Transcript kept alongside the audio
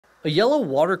A yellow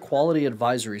water quality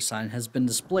advisory sign has been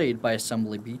displayed by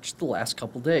Assembly Beach the last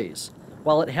couple days.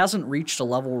 While it hasn't reached a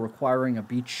level requiring a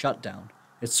beach shutdown,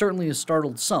 it certainly has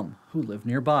startled some who live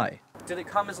nearby. Did it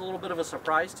come as a little bit of a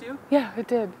surprise to you? Yeah, it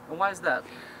did. And why is that?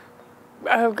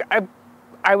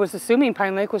 I was assuming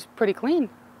Pine Lake was pretty clean.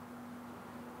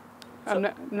 I'm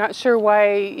not sure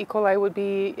why E. coli would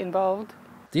be involved.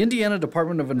 The Indiana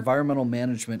Department of Environmental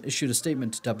Management issued a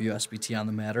statement to WSBT on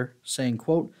the matter, saying,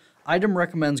 quote, "Item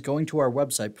recommends going to our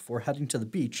website before heading to the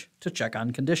beach to check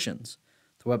on conditions.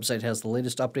 The website has the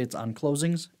latest updates on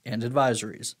closings and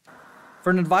advisories. For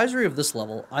an advisory of this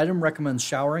level, Item recommends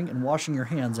showering and washing your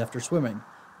hands after swimming,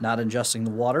 not ingesting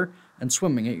the water, and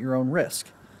swimming at your own risk."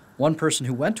 One person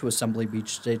who went to Assembly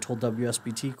Beach today told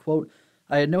WSBT, quote,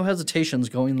 "I had no hesitations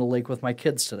going in the lake with my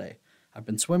kids today. I've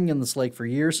been swimming in this lake for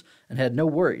years and had no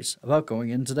worries about going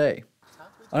in today."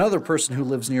 Another person who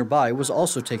lives nearby was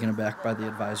also taken aback by the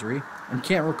advisory and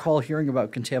can't recall hearing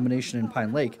about contamination in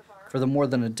Pine Lake for the more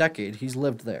than a decade he's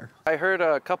lived there. I heard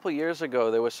a couple years ago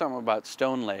there was something about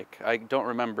Stone Lake. I don't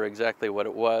remember exactly what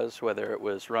it was, whether it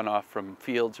was runoff from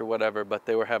fields or whatever, but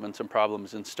they were having some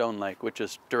problems in Stone Lake, which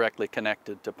is directly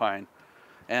connected to Pine.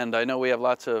 And I know we have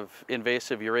lots of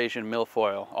invasive Eurasian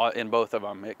milfoil in both of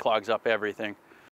them. It clogs up everything.